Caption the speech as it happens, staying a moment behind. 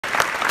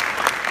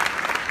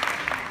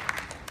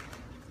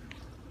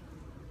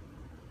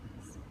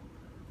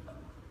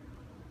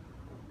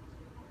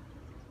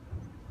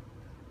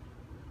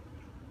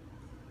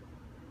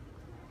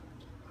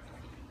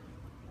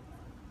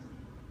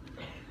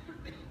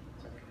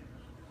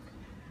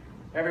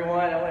Everyone,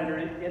 I want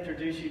to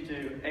introduce you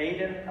to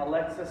Ayden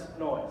Alexis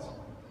Noyes.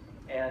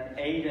 And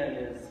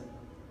Ayden is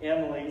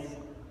Emily's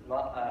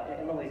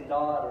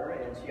daughter,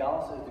 and she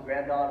also is the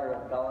granddaughter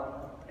of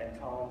Don and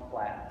Tom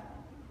Platt.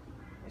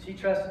 And she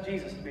trusted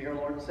Jesus to be her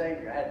Lord and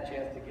Savior. I had a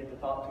chance to get to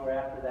talk to her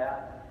after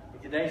that.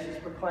 And today she's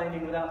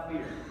proclaiming without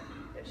fear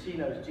that she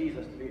knows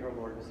Jesus to be her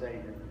Lord and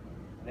Savior.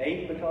 And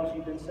Ayden, because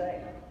you've been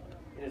saved,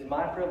 it is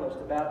my privilege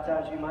to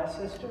baptize you, my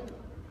sister,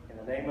 in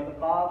the name of the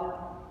Father,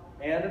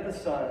 and of the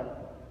Son,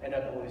 and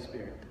of the Holy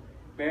Spirit.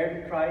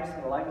 Buried in Christ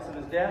in the likeness of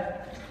his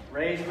death,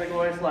 raised in the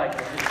glorious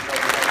likeness of his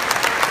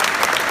resurrection.